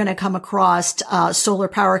 Or you're going to come across solar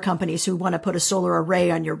power companies who want to put a solar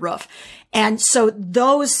array on your roof. And so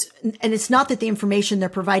and it's not that the information they're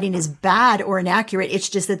providing is bad or inaccurate. It's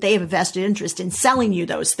just that they have a vested interest in selling you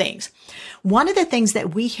those things. One of the things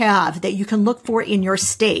that we have that you can look for in your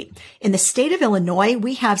state, in the state of Illinois,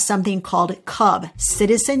 we have something called CUB,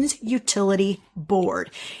 Citizens Utility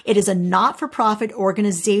Board. It is a not-for-profit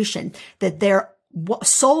organization that their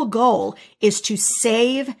sole goal is to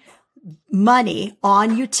save money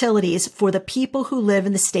on utilities for the people who live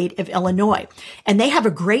in the state of Illinois. And they have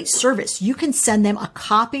a great service. You can send them a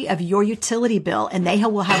copy of your utility bill and they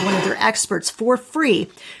will have one of their experts for free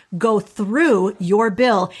go through your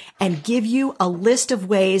bill and give you a list of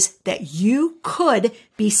ways that you could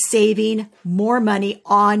be saving more money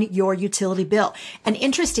on your utility bill. And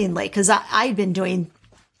interestingly, because I've been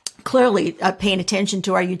clearly paying attention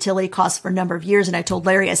to our utility costs for a number of years. And I told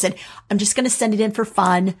Larry, I said, I'm just going to send it in for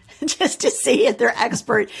fun just to see if their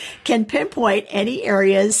expert can pinpoint any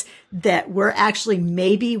areas that we're actually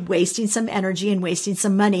maybe wasting some energy and wasting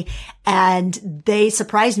some money. And they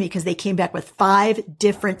surprised me because they came back with 5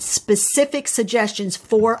 different specific suggestions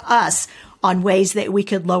for us on ways that we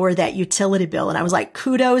could lower that utility bill. And I was like,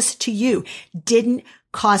 kudos to you. Didn't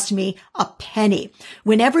cost me a penny.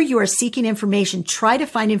 Whenever you are seeking information, try to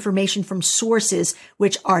find information from sources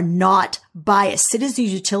which are not biased.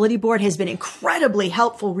 Citizens Utility Board has been an incredibly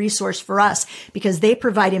helpful resource for us because they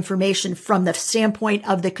provide information from the standpoint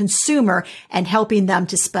of the consumer and helping them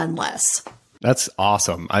to spend less. That's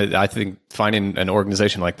awesome. I think finding an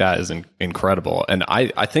organization like that is incredible. And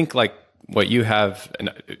I think like what you have, and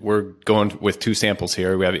we're going with 2 samples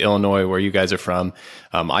here. We have Illinois, where you guys are from.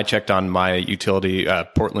 I checked on my utility,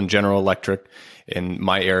 Portland General Electric in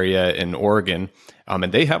my area in Oregon.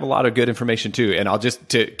 And they have a lot of good information too. And I'll just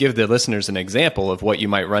to give the listeners an example of what you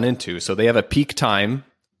might run into. So they have a peak time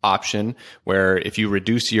option where if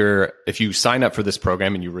you sign up for this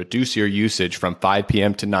program and you reduce your usage from 5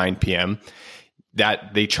 p.m. to 9 p.m.,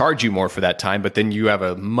 that they charge you more for that time, but then you have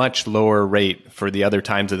a much lower rate for the other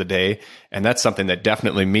times of the day. And that's something that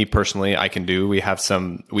definitely me personally, I can do. We have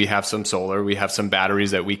some solar, we have some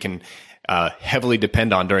batteries that we can heavily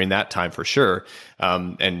depend on during that time for sure.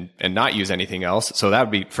 And not use anything else. So that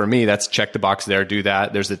would be, for me, that's check the box there, do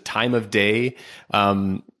that. There's a time of day,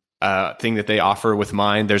 thing that they offer with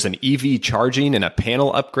mine. There's an EV charging and a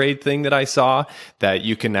panel upgrade thing that I saw that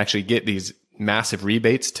you can actually get these massive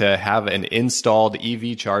rebates to have an installed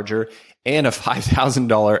EV charger and a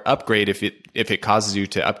 $5,000 upgrade if it causes you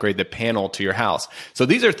to upgrade the panel to your house. So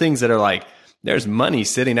these are things that are like, there's money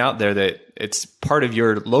sitting out there that it's part of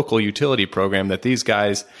your local utility program that these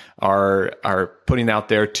guys are putting out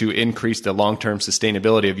there to increase the long-term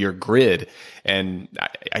sustainability of your grid. And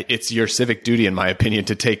it's your civic duty, in my opinion,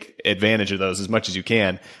 to take advantage of those as much as you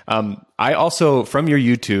can. I also, from your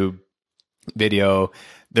YouTube video,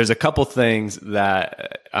 there's a couple things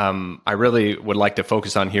that I really would like to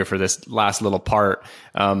focus on here for this last little part.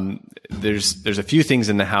 There's a few things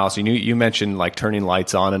in the house. You mentioned like turning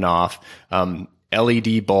lights on and off,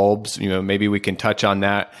 LED bulbs. Maybe we can touch on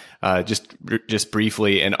that just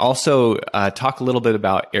briefly, and also talk a little bit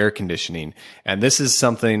about air conditioning. And this is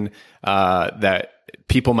something that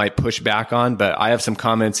people might push back on, but I have some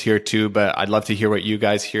comments here too, but I'd love to hear what you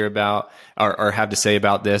guys hear about or have to say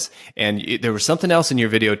about this. And there was something else in your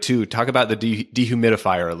video too. Talk about the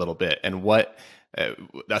dehumidifier a little bit and what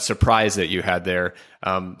that surprise that you had there.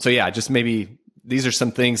 So yeah, just maybe these are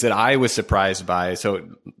some things that I was surprised by. So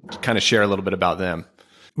kind of share a little bit about them.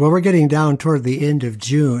 Well, we're getting down toward the end of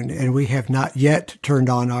June and we have not yet turned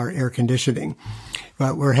on our air conditioning,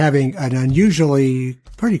 but we're having an unusually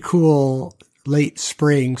pretty cool late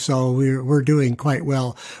spring, so we're doing quite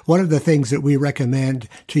well. One of the things that we recommend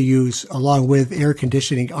to use along with air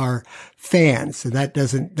conditioning are fans. And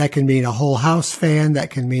that can mean a whole house fan,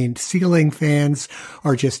 that can mean ceiling fans,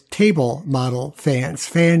 or just table model fans.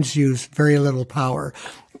 Fans use very little power.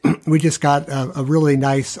 We just got a really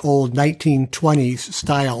nice old 1920s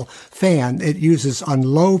style fan. It uses on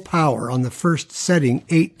low power on the first setting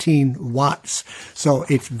 18 watts. So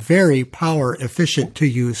it's very power efficient to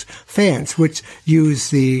use fans, which use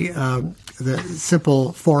the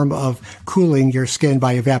simple form of cooling your skin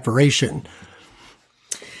by evaporation.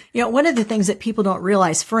 One of the things that people don't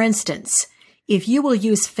realize, for instance, if you will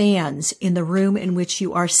use fans in the room in which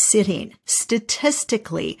you are sitting,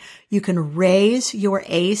 statistically, you can raise your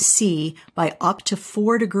AC by up to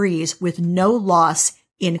 4 degrees with no loss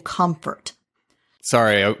in comfort.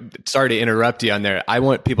 Sorry to interrupt you on there. I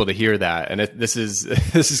want people to hear that. And this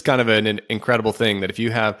is kind of an incredible thing that if you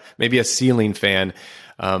have maybe a ceiling fan,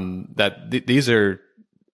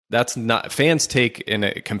 that's not, fans take in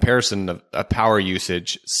a comparison of a power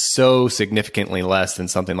usage so significantly less than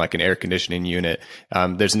something like an air conditioning unit.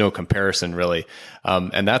 There's no comparison really.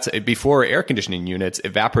 And that's before air conditioning units,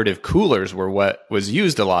 evaporative coolers were what was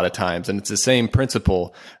used a lot of times. And it's the same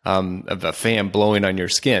principle, of a fan blowing on your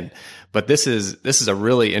skin. But this is a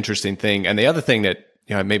really interesting thing. And the other thing that,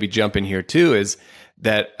 maybe jump in here too is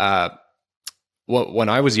that, when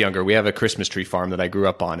I was younger, we have a Christmas tree farm that I grew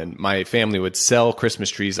up on, and my family would sell Christmas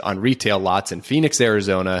trees on retail lots in Phoenix,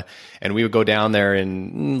 Arizona. And we would go down there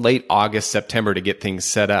in late August, September to get things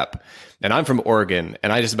set up. And I'm from Oregon,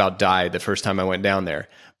 and I just about died the first time I went down there.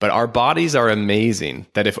 But our bodies are amazing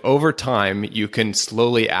that if over time you can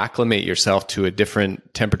slowly acclimate yourself to a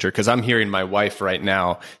different temperature, because I'm hearing my wife right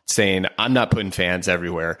now saying, I'm not putting fans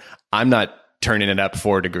everywhere. I'm not turning it up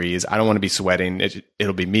 4 degrees. I don't want to be sweating.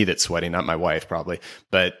 It'll be me that's sweating, not my wife probably.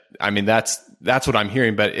 But I mean, that's what I'm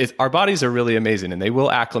hearing. But our bodies are really amazing, and they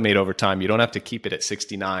will acclimate over time. You don't have to keep it at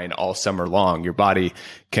 69 all summer long. Your body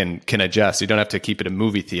can adjust. You don't have to keep it a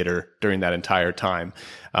movie theater during that entire time.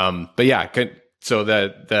 But yeah, so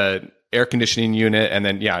the air conditioning unit, and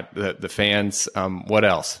then the fans. What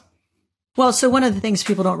else? Well, so one of the things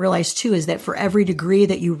people don't realize too is that for every degree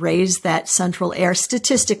that you raise that central air,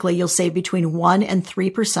 statistically, you'll save between 1% and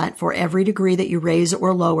 3% for every degree that you raise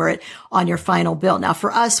or lower it on your final bill. Now,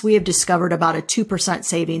 for us, we have discovered about a 2%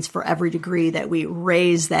 savings for every degree that we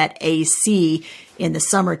raise that AC in the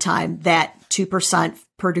summertime. That 2%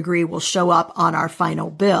 per degree will show up on our final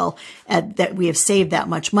bill, that we have saved that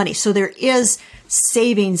much money. So there is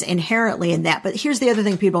savings inherently in that. But here's the other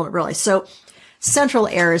thing people don't realize. So central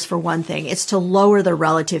air is, for one thing, it's to lower the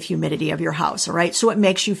relative humidity of your house, all right? So it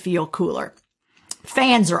makes you feel cooler.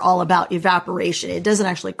 Fans are all about evaporation. It doesn't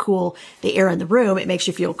actually cool the air in the room. It makes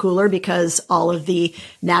you feel cooler because all of the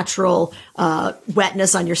natural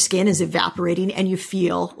wetness on your skin is evaporating and you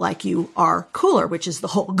feel like you are cooler, which is the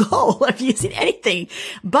whole goal of using anything.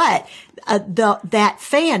 But that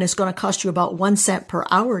fan is going to cost you about 1 cent per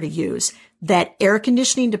hour to use. That air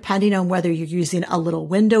conditioning, depending on whether you're using a little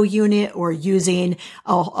window unit or using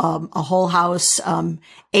a whole house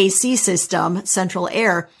AC system, central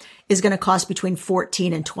air, is going to cost between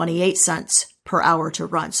 14 and 28 cents per hour to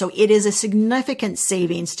run. So it is a significant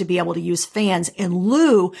savings to be able to use fans in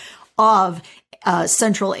lieu of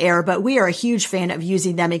central air, but we are a huge fan of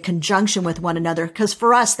using them in conjunction with one another because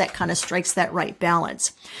for us, that kind of strikes that right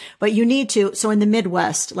balance. But you need to, so in the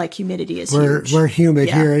Midwest, like humidity is huge. We're humid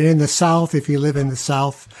here. And in the South, if you live in the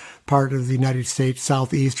South part of the United States,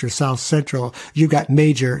 Southeast or South Central, you've got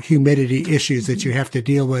major humidity issues that you have to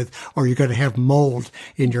deal with, or you're going to have mold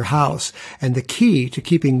in your house. And the key to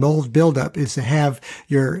keeping mold buildup is to have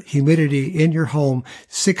your humidity in your home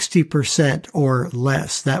 60% or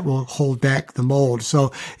less. That will hold back the mold.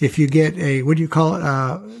 So if you get what do you call it?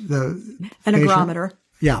 An hygrometer.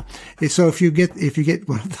 Yeah. So if you get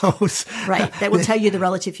one of those. Right. That will tell you the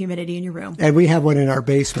relative humidity in your room. And we have one in our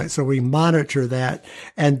basement. So we monitor that.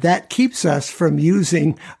 And that keeps us from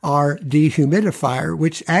using our dehumidifier,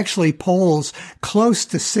 which actually pulls close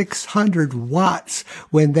to 600 watts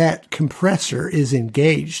when that compressor is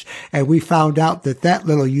engaged. And we found out that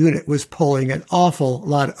little unit was pulling an awful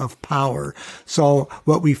lot of power. So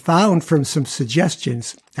what we found from some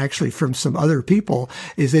suggestions, actually from some other people,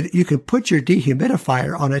 is that you can put your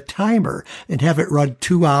dehumidifier on a timer and have it run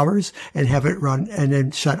 2 hours and have it run and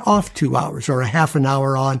then shut off 2 hours, or a half an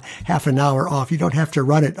hour on, half an hour off. You don't have to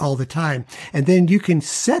run it all the time. And then you can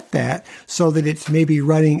set that so that it's maybe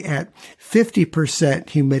running at 50%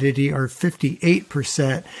 humidity or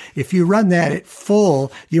 58%. If you run that at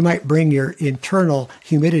full, you might bring your internal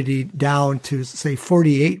humidity down to, say,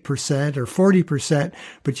 48% or 40%,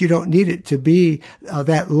 but you don't need it to be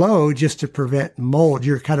that low just to prevent mold.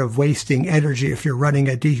 You're kind of wasting energy if you're running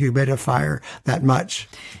a dehumidifier that much.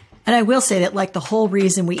 And I will say that, like, the whole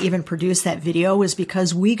reason we even produced that video was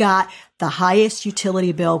because we got the highest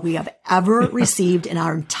utility bill we have ever received in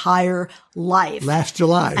our entire life. Last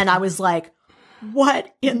July. And I was like,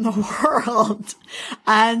 what in the world?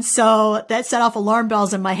 And so that set off alarm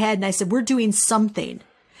bells in my head. And I said, we're doing something.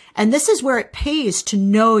 And this is where it pays to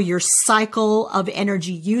know your cycle of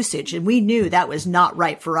energy usage. And we knew that was not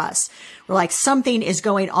right for us. We're like, something is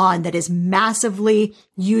going on that is massively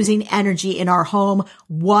using energy in our home.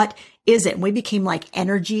 What is it? And we became like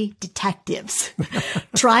energy detectives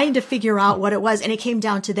trying to figure out what it was. And it came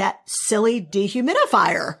down to that silly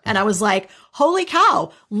dehumidifier. And I was like, holy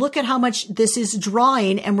cow, look at how much this is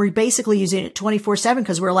drawing. And we're basically using it 24/7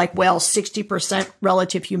 because we're like, well, 60%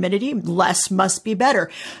 relative humidity, less must be better.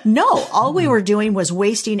 No, all we were doing was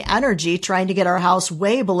wasting energy trying to get our house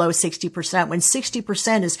way below 60%, when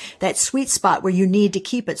 60% is that sweet spot where you need to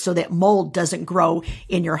keep it so that mold doesn't grow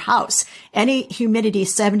in your house. Any humidity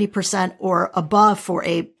 70% or above for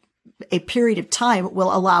a period of time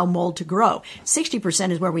will allow mold to grow.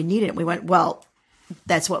 60% is where we need it. And we went, well,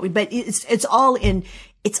 that's what but it's all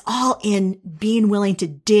in being willing to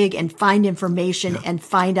dig and find information and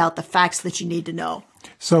find out the facts that you need to know.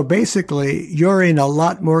 So basically, you're in a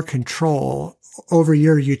lot more control over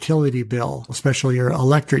your utility bill, especially your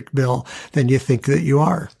electric bill, than you think that you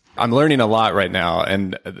are. I'm learning a lot right now,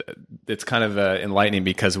 and it's kind of enlightening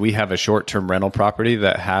because we have a short-term rental property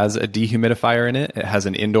that has a dehumidifier in it. It has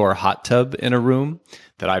an indoor hot tub in a room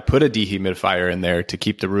that I put a dehumidifier in there to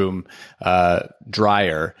keep the room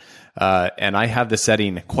drier. And I have the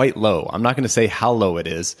setting quite low. I'm not going to say how low it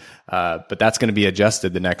is, but that's going to be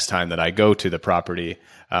adjusted the next time that I go to the property.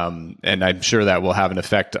 And I'm sure that will have an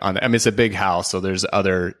effect on, I mean, it's a big house, so there's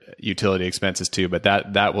other utility expenses too, but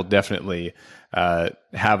that will definitely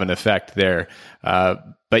have an effect there.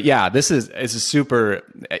 But yeah, this is a super,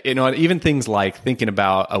 even things like thinking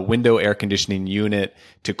about a window air conditioning unit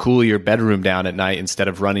to cool your bedroom down at night instead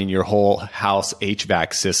of running your whole house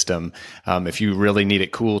HVAC system. If you really need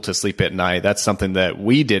it cool to sleep at night, that's something that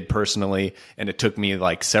we did personally. And it took me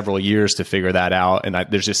like several years to figure that out. And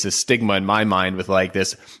there's just this stigma in my mind with like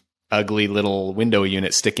this ugly little window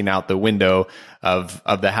unit sticking out the window of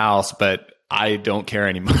the house. But I don't care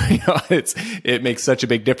anymore. It makes such a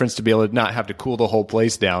big difference to be able to not have to cool the whole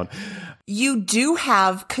place down. You do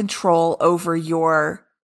have control over your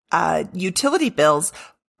utility bills,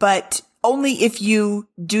 but only if you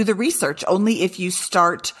do the research, only if you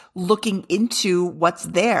start looking into what's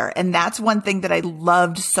there. And that's one thing that I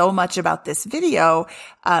loved so much about this video,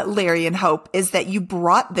 Larry and Hope, is that you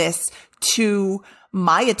brought this to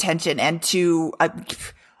my attention and to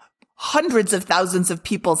hundreds of thousands of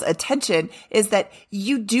people's attention, is that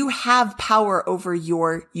you do have power over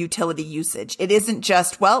your utility usage. It isn't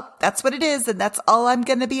just, well, that's what it is, and that's all I'm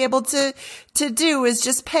going to be able to do is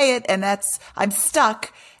just pay it, and I'm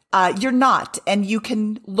stuck. You're not, and you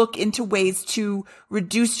can look into ways to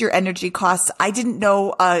reduce your energy costs. I didn't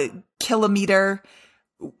know a kilometer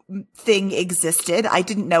thing existed. I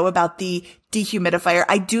didn't know about the dehumidifier.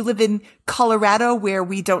 I do live in Colorado where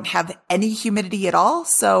we don't have any humidity at all.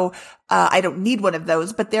 So, I don't need one of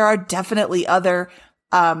those, but there are definitely other,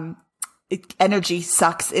 energy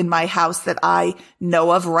sucks in my house that I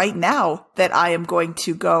know of right now that I am going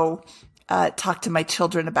to go, talk to my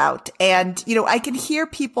children about. And, I can hear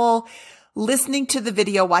people listening to the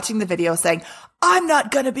video, watching the video saying, I'm not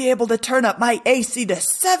going to be able to turn up my AC to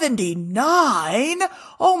 79.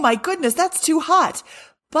 Oh my goodness, that's too hot.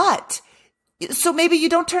 But so maybe you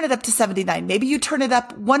don't turn it up to 79. Maybe you turn it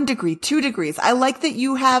up 1 degree, 2 degrees. I like that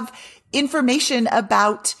you have information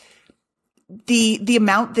about the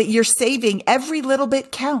amount that you're saving. Every little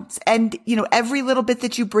bit counts. And, every little bit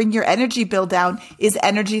that you bring your energy bill down is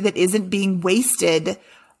energy that isn't being wasted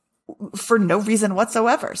for no reason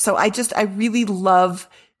whatsoever. So I really love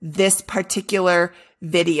this particular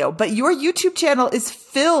video, but your YouTube channel is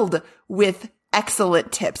filled with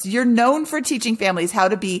excellent tips. You're known for teaching families how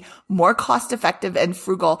to be more cost effective and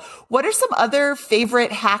frugal. What are some other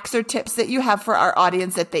favorite hacks or tips that you have for our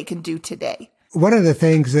audience that they can do today? One of the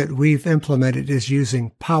things that we've implemented is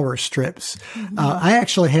using power strips. Mm-hmm. I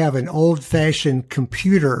actually have an old-fashioned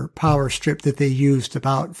computer power strip that they used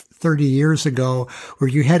about 30 years ago, where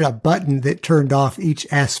you had a button that turned off each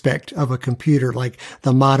aspect of a computer, like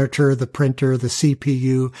the monitor, the printer, the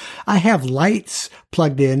CPU. I have lights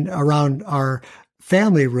plugged in around our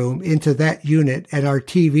family room into that unit and our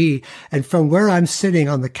TV. And from where I'm sitting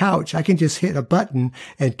on the couch, I can just hit a button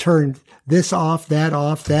and turn this off, that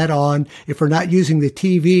on. If we're not using the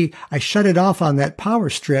TV, I shut it off on that power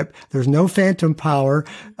strip. There's no phantom power.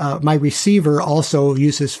 My receiver also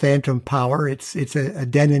uses phantom power. It's a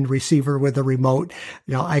Denon receiver with a remote.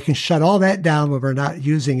 I can shut all that down when we're not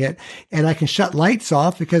using it. And I can shut lights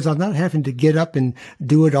off because I'm not having to get up and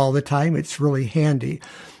do it all the time. It's really handy.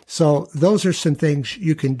 So those are some things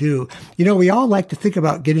you can do. We all like to think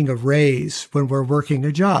about getting a raise when we're working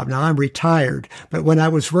a job. Now, I'm retired, but when I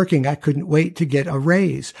was working, I couldn't wait to get a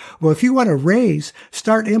raise. Well, if you want a raise,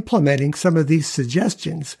 start implementing some of these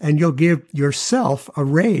suggestions, and you'll give yourself a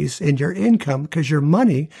raise in your income because your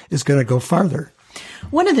money is going to go farther.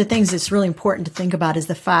 One of the things that's really important to think about is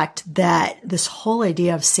the fact that this whole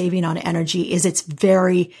idea of saving on energy is it's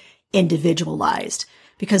very individualized,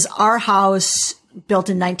 because our house, built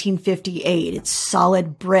in 1958. It's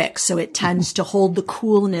solid brick, so it tends to hold the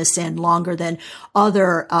coolness in longer than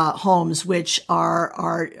other homes which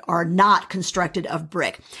are not constructed of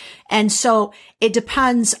brick. And so it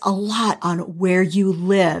depends a lot on where you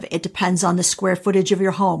live. It depends on the square footage of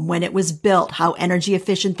your home, when it was built, how energy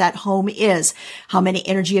efficient that home is, how many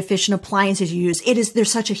energy efficient appliances you use. There's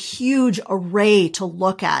such a huge array to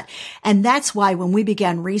look at. And that's why when we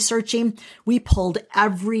began researching, we pulled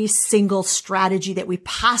every single strategy that we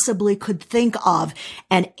possibly could think of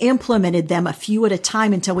and implemented them a few at a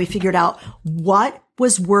time until we figured out what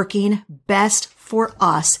was working best for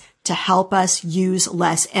us to help us use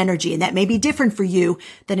less energy. And that may be different for you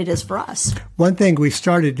than it is for us. One thing we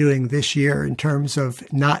started doing this year in terms of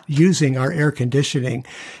not using our air conditioning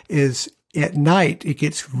is at night, it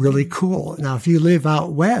gets really cool. Now, if you live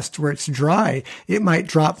out west where it's dry, it might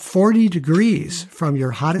drop 40 degrees from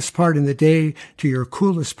your hottest part in the day to your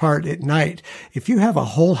coolest part at night. If you have a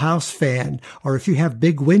whole house fan or if you have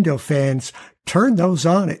big window fans, turn those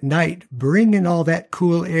on at night, bring in all that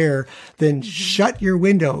cool air, then shut your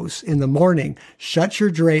windows in the morning, shut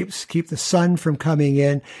your drapes, keep the sun from coming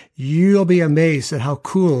in. You'll be amazed at how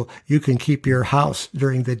cool you can keep your house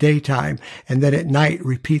during the daytime. And then at night,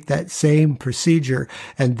 repeat that same procedure.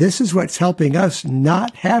 And this is what's helping us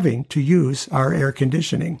not having to use our air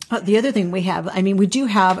conditioning. The other thing we have, we do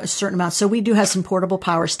have a certain amount. So we do have some portable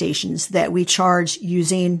power stations that we charge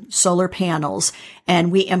using solar panels,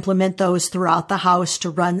 and we implement those throughout the house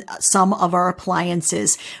to run some of our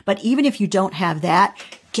appliances. But even if you don't have that,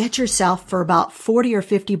 get yourself for about 40 or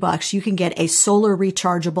 50 bucks. You can get a solar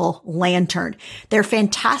rechargeable lantern. They're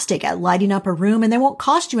fantastic at lighting up a room, and they won't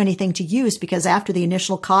cost you anything to use because after the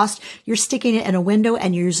initial cost, you're sticking it in a window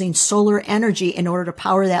and you're using solar energy in order to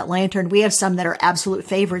power that lantern. We have some that are absolute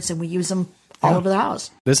favorites and we use them all over the house.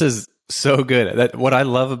 This is so good. What I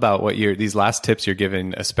love about these last tips you're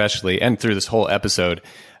giving, especially, and through this whole episode,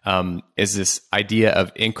 is this idea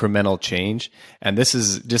of incremental change. And this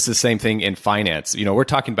is just the same thing in finance. We're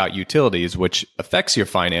talking about utilities, which affects your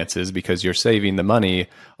finances because you're saving the money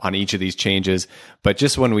on each of these changes. But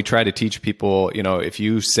just when we try to teach people, if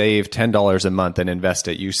you save $10 a month and invest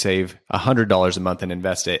it, you save $100 a month and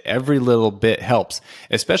invest it, every little bit helps,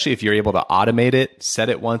 especially if you're able to automate it, set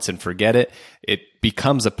it once and forget it. It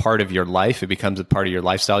becomes a part of your life. It becomes a part of your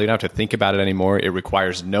lifestyle. You don't have to think about it anymore. It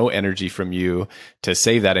requires no energy from you to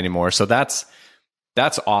save that anymore. So that's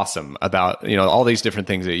awesome about, all these different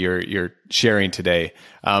things that you're sharing today.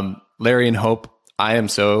 Larry and Hope, I am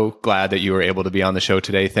so glad that you were able to be on the show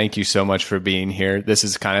today. Thank you so much for being here. This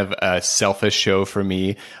is kind of a selfish show for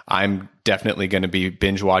me. I'm definitely going to be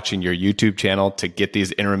binge watching your YouTube channel to get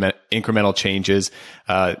these incremental changes,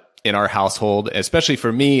 in our household. Especially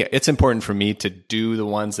for me, it's important for me to do the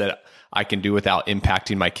ones that I can do without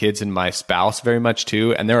impacting my kids and my spouse very much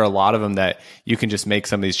too. And there are a lot of them that you can just make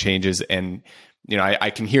some of these changes. And,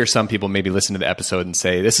 I can hear some people maybe listen to the episode and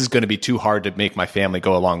say, this is going to be too hard to make my family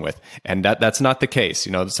go along with. And that's not the case.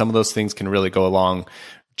 Some of those things can really go along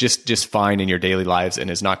just fine in your daily lives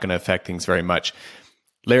and is not going to affect things very much.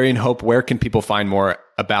 Larry and Hope, where can people find more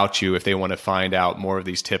about you if they want to find out more of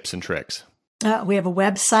these tips and tricks? We have a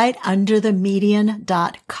website,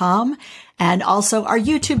 underthemedian.com, and also our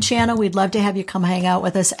YouTube channel. We'd love to have you come hang out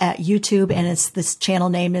with us at YouTube, and this channel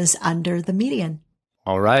name is Under the Median.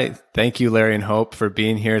 All right. Thank you, Larry and Hope, for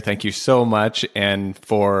being here. Thank you so much. And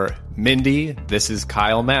for Mindy, this is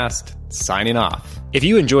Kyle Mast signing off. If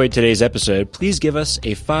you enjoyed today's episode, please give us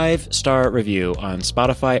a 5-star review on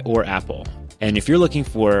Spotify or Apple. And if you're looking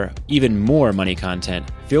for even more money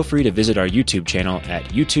content, feel free to visit our YouTube channel at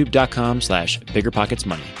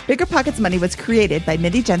youtube.com/BiggerPocketsMoney. Bigger Pockets Money was created by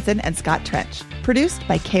Mindy Jensen and Scott Trench. Produced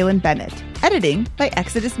by Kaylin Bennett. Editing by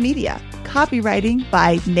Exodus Media. Copywriting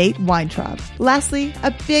by Nate Weintraub. Lastly,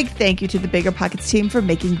 a big thank you to the Bigger Pockets team for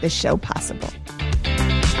making this show possible.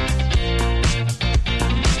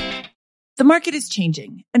 The market is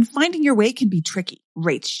changing, and finding your way can be tricky.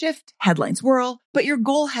 Rates shift, headlines whirl, but your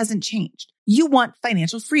goal hasn't changed. You want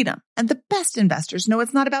financial freedom, and the best investors know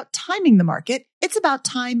it's not about timing the market, it's about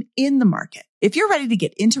time in the market. If you're ready to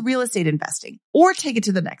get into real estate investing or take it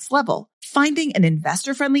to the next level, finding an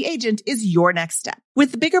investor-friendly agent is your next step.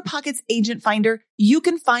 With the Bigger Pockets Agent Finder, you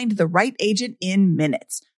can find the right agent in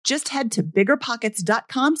minutes. Just head to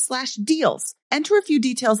biggerpockets.com/deals. Enter a few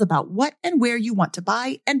details about what and where you want to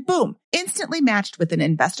buy, and boom, instantly matched with an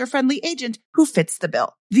investor-friendly agent who fits the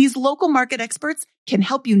bill. These local market experts can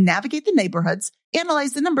help you navigate the neighborhoods,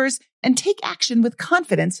 analyze the numbers, and take action with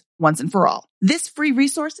confidence once and for all. This free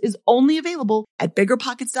resource is only available at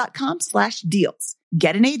biggerpockets.com/deals.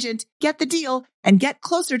 Get an agent, get the deal, and get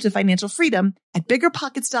closer to financial freedom at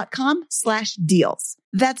biggerpockets.com/deals.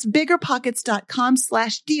 That's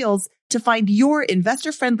biggerpockets.com/deals to find your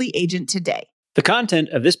investor-friendly agent today. The content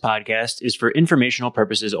of this podcast is for informational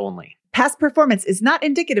purposes only. Past performance is not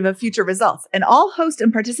indicative of future results, and all host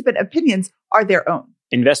and participant opinions are their own.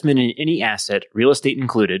 Investment in any asset, real estate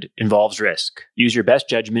included, involves risk. Use your best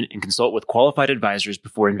judgment and consult with qualified advisors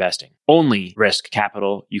before investing. Only risk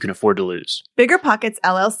capital you can afford to lose. Bigger Pockets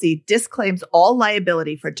LLC disclaims all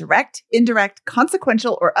liability for direct, indirect,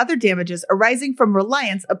 consequential, or other damages arising from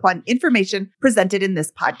reliance upon information presented in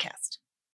this podcast.